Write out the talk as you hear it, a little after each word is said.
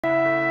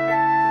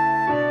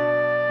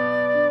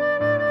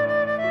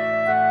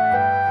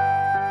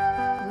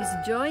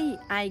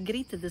Today I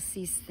greet the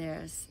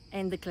sisters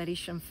and the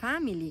Claretian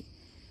family,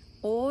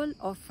 all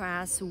of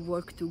us who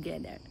work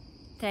together.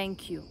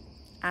 Thank you,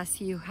 as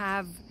you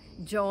have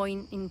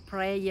joined in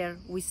prayer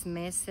with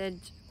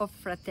message of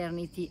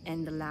fraternity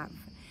and love.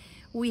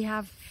 We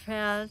have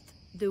felt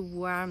the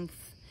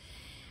warmth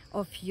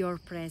of your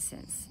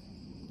presence.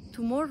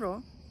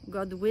 Tomorrow,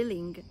 God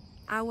willing,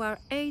 our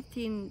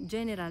 18th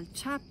General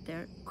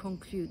Chapter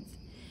concludes,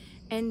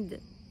 and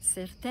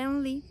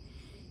certainly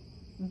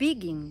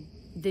begin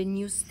the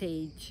new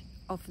stage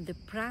of the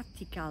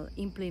practical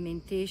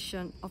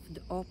implementation of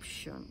the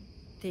option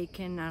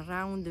taken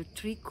around the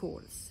three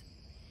calls: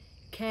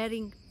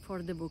 caring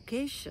for the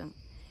vocation,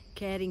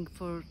 caring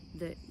for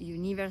the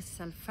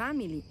universal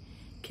family,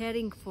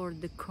 caring for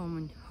the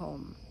common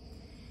home.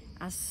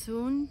 As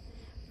soon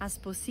as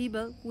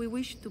possible, we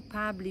wish to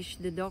publish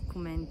the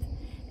document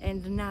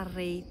and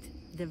narrate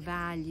the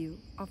value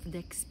of the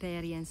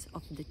experience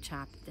of the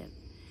chapter.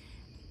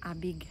 A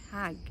big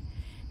hug,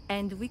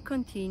 and we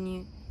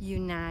continue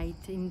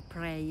unite in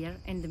prayer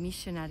and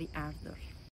missionary ardor.